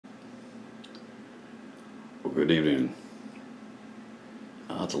Well, good evening.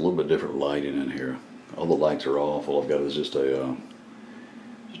 It's a little bit different lighting in here. All the lights are off. All I've got is just a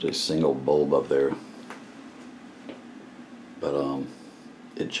single bulb up there. But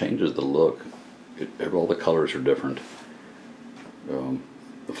it changes the look. All the colors are different.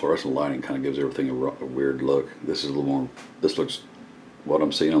 The fluorescent lighting kind of gives everything a weird look. This is a little more. This looks. What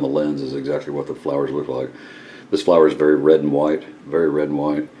I'm seeing on the lens is exactly what the flowers look like. This flower is very red and white. Very red and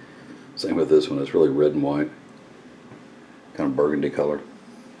white. Same with this one. It's really red and white. Kind of burgundy color.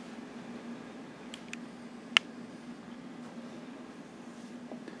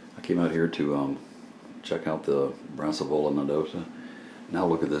 I came out here to check out the Brassavola nodosa. Now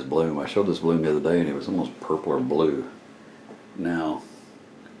look at this bloom. I showed this bloom the other day and it was almost purple or blue. Now,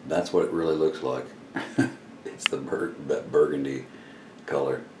 that's what it really looks like. It's that burgundy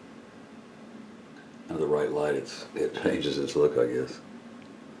color. Under the right light, it changes its look, I guess.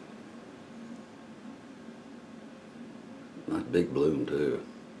 Nice big bloom too.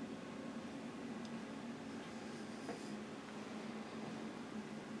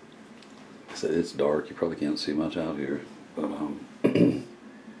 I said it's dark. You probably can't see much out here, but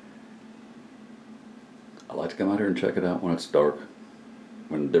I like to come out here and check it out when it's dark,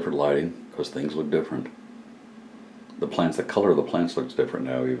 when different lighting, because things look different. The plants, the color of the plants looks different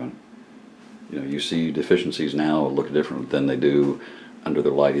now even. You know, you see deficiencies now look different than they do under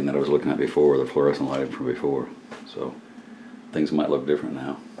the lighting that I was looking at before, the fluorescent lighting from before. So things might look different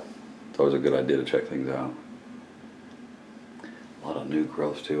now. It's always a good idea to check things out. A lot of new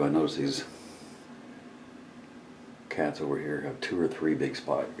growth too. I noticed these cats over here have two or three big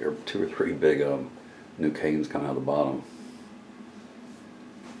new canes coming out of the bottom.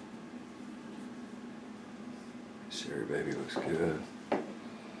 Siri baby looks good.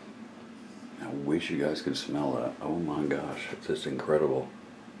 I wish you guys could smell that. Oh my gosh, it's just incredible.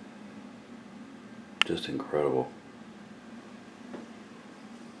 Just incredible.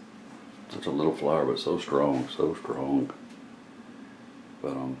 Such a little flower, but so strong, so strong.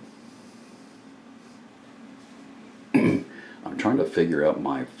 But I'm trying to figure out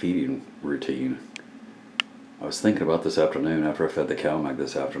my feeding routine. I was thinking about this afternoon after I fed the calmag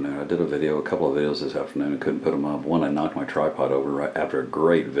this afternoon. I did a couple of videos this afternoon and couldn't put them up. One, I knocked my tripod over right after a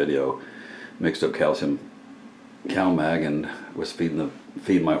great video. Mixed up calcium calmag and was feeding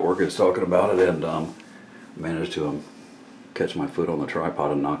my orchids, talking about it, and managed to catch my foot on the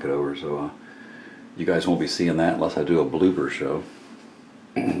tripod and knock it over. So you guys won't be seeing that unless I do a blooper show.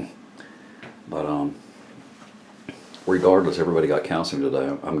 But regardless, everybody got calcium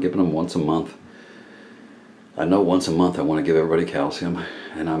today. I'm giving them once a month. I know once a month I want to give everybody calcium,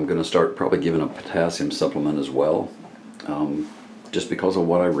 and I'm going to start probably giving a potassium supplement as well. Just because of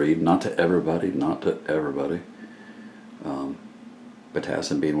what I read, not to everybody.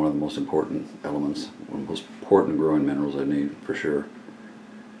 Potassium being one of the most important elements, one of the most important growing minerals I need for sure.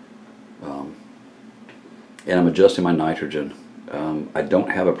 And I'm adjusting my nitrogen. I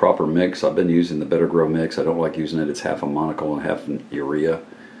don't have a proper mix. I've been using the Better Grow mix. I don't like using it. It's half ammonical and half urea,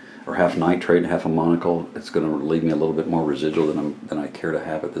 or half nitrate and half ammonical. It's going to leave me a little bit more residual than I care to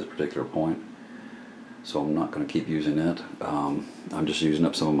have at this particular point. So I'm not going to keep using it. I'm just using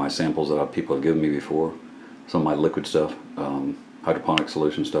up some of my samples that people have given me before, some of my liquid stuff, hydroponic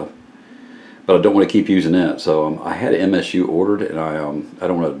solution stuff. But I don't want to keep using it. So I had MSU ordered, and I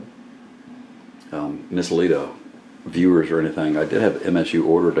don't want to mislead viewers or anything. I did have MSU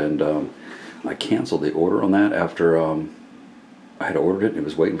ordered, and I canceled the order on that after I had ordered it. And it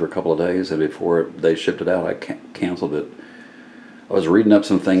was waiting for a couple of days, and before they shipped it out, I canceled it. I was reading up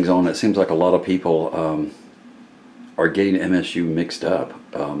some things on it. It seems like a lot of people are getting MSU mixed up.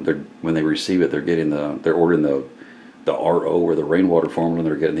 When they receive it, they're ordering the RO or the rainwater formula, and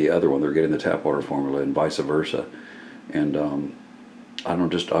they're getting the other one. They're getting the tap water formula, and vice versa. And I've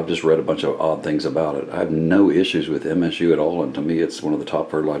just read a bunch of odd things about it. I have no issues with MSU at all, and to me, it's one of the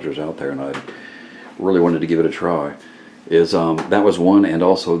top fertilizers out there. And I really wanted to give it a try. That was one, and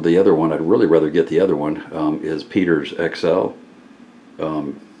also the other one. I'd really rather get the other one. Is Peter's XL.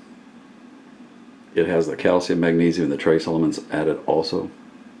 It has the calcium, magnesium, and the trace elements added also.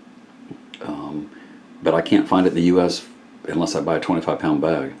 But I can't find it in the U.S. unless I buy a 25-pound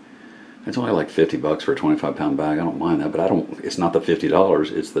bag. It's only like $50 for a 25-pound bag. I don't mind that, but it's not the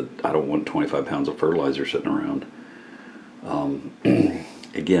 $50. It's that I don't want 25 pounds of fertilizer sitting around.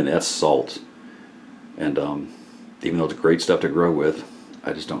 Again, that's salt, and even though it's great stuff to grow with,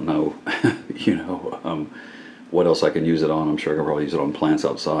 I just don't know, what else I can use it on. I'm sure I can probably use it on plants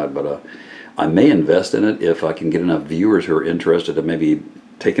outside, but I may invest in it if I can get enough viewers who are interested in maybe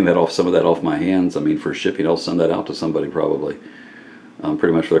taking some of that off my hands. I mean, for shipping, I'll send that out to somebody probably.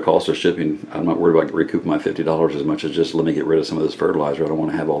 Pretty much for the cost of shipping. I'm not worried about recouping my $50 as much as just let me get rid of some of this fertilizer. I don't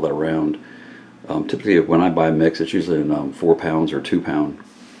want to have all that around. Typically, when I buy a mix, it's usually in 4 pounds or 2 pound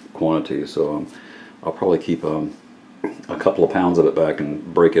quantities. So I'll probably keep a couple of pounds of it back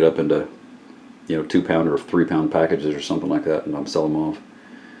and break it up into 2 pound or 3 pound packages or something like that, and sell them off.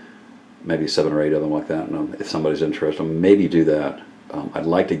 Maybe 7 or 8 of them like that. And if somebody's interested, maybe do that. I'd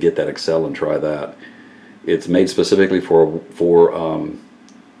like to get that Excel and try that. It's made specifically for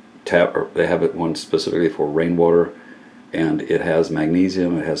tap. Or they have it one specifically for rainwater, and it has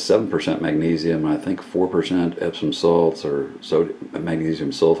magnesium. It has 7% magnesium, and I think 4% Epsom salts or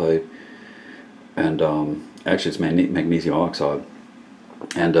magnesium sulfate, and actually it's magnesium oxide,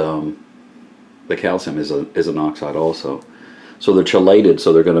 and the calcium is an oxide also. So they're chelated,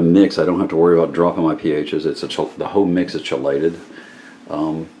 so they're going to mix. I don't have to worry about dropping my pHs. The whole mix is chelated.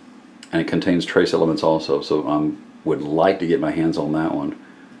 And it contains trace elements also, so I would like to get my hands on that one.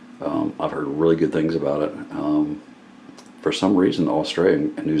 I've heard really good things about it. For some reason, Australia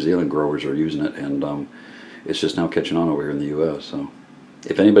and New Zealand growers are using it, and it's just now catching on over here in the U.S. So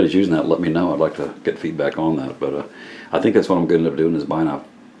if anybody's using that, let me know. I'd like to get feedback on that. But I think that's what I'm going to end up doing, is buying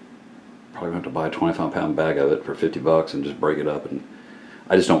probably have to buy a 25-pound bag of it for $50 and just break it up. And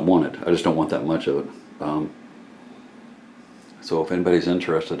I just don't want it. I just don't want that much of it. So if anybody's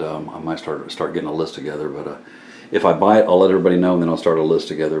interested, I might start getting a list together. But if I buy it, I'll let everybody know, and then I'll start a list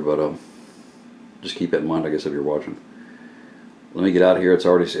together. But just keep it in mind, I guess, if you're watching. Let me get out of here.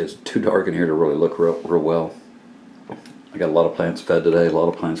 It's too dark in here to really look real well. I got a lot of plants fed today, a lot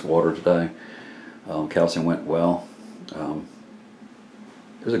of plants watered today. Calcium went well.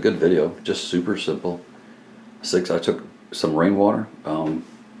 It was a good video, just super simple. I took some rainwater.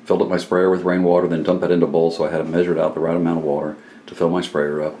 Filled up my sprayer with rainwater, then dumped it into a bowl, so I had it measured out the right amount of water to fill my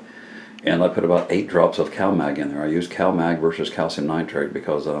sprayer up. And I put about 8 drops of calmag in there. I used calmag versus calcium nitrate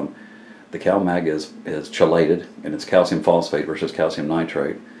because the calmag is chelated, and it's calcium phosphate versus calcium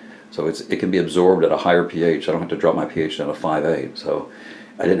nitrate. So it can be absorbed at a higher pH. I don't have to drop my pH down to 5.8. So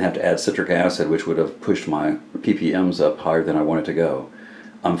I didn't have to add citric acid, which would have pushed my ppms up higher than I wanted to go.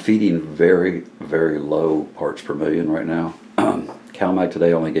 I'm feeding very, very low parts per million right now. CalMag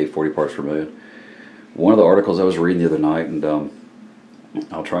today only gave 40 parts per million. One of the articles I was reading the other night, and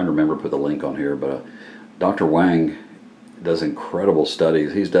I'll try and remember to put the link on here, but Dr. Wang does incredible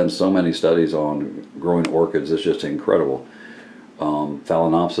studies. He's done so many studies on growing orchids. It's just incredible.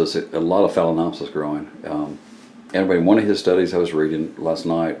 Phalaenopsis, a lot of Phalaenopsis growing. Anyway, one of his studies I was reading last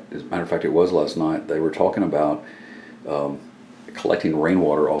night, as a matter of fact it was last night, they were talking about collecting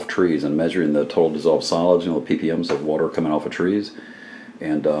rainwater off trees and measuring the total dissolved solids, the ppms of water coming off of trees.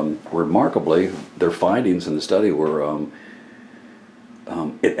 And remarkably, their findings in the study were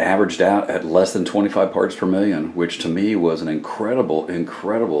it averaged out at less than 25 parts per million, which to me was an incredible,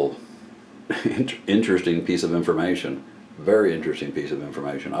 interesting piece of information. Very interesting piece of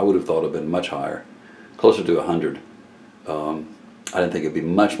information. I would have thought it would have been much higher, closer to 100. I didn't think it'd be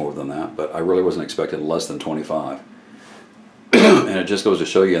much more than that, but I really wasn't expecting less than 25. And it just goes to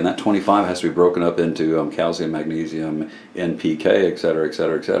show you, and that 25 has to be broken up into calcium, magnesium, NPK, etc.,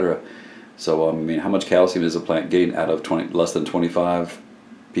 etc., etc. So, I mean, how much calcium is a plant getting out of less than 25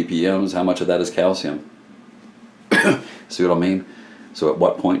 ppms? How much of that is calcium? See what I mean? So at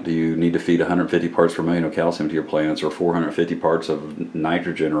what point do you need to feed 150 parts per million of calcium to your plants, or 450 parts of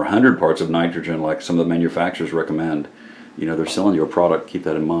nitrogen, or 100 parts of nitrogen like some of the manufacturers recommend? They're selling you a product, keep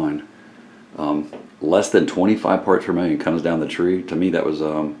that in mind. Less than 25 parts per million comes down the tree. To me, that was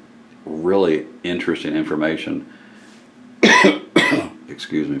really interesting information.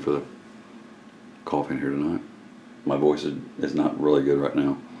 Excuse me for the coughing here tonight. My voice is not really good right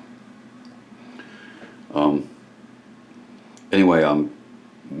now. Anyway,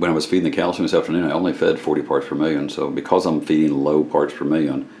 when I was feeding the calcium this afternoon, I only fed 40 parts per million. So because I'm feeding low parts per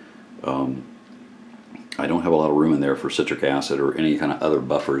million, I don't have a lot of room in there for citric acid or any kind of other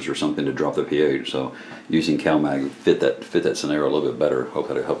buffers or something to drop the pH. So using CalMag fit that scenario a little bit better. Hope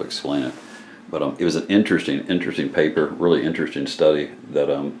that'll help explain it. But it was an interesting paper, really interesting study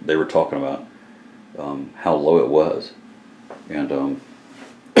that they were talking about how low it was, and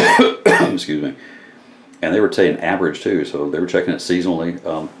excuse me. And they were saying average too, so they were checking it seasonally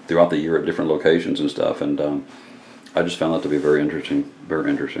throughout the year at different locations and stuff. And I just found that to be very interesting, very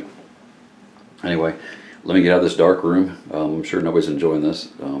interesting. Anyway, let me get out of this dark room. I'm sure nobody's enjoying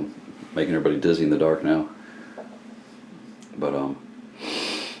this, making everybody dizzy in the dark now. But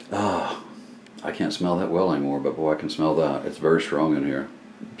I can't smell that well anymore, but boy, I can smell that. It's very strong in here.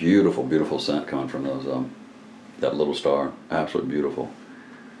 Beautiful, beautiful scent coming from those that little star. Absolutely beautiful.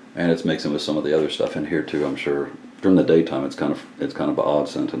 And it's mixing with some of the other stuff in here too, I'm sure. During the daytime, it's kind of an odd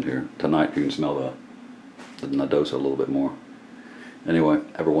scent in here. Tonight, you can smell the nodosa a little bit more. Anyway,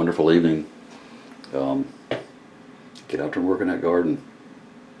 have a wonderful evening. Get out there and work in that garden.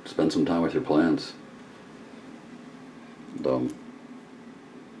 Spend some time with your plants. And,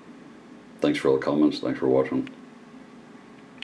 thanks for all the comments. Thanks for watching.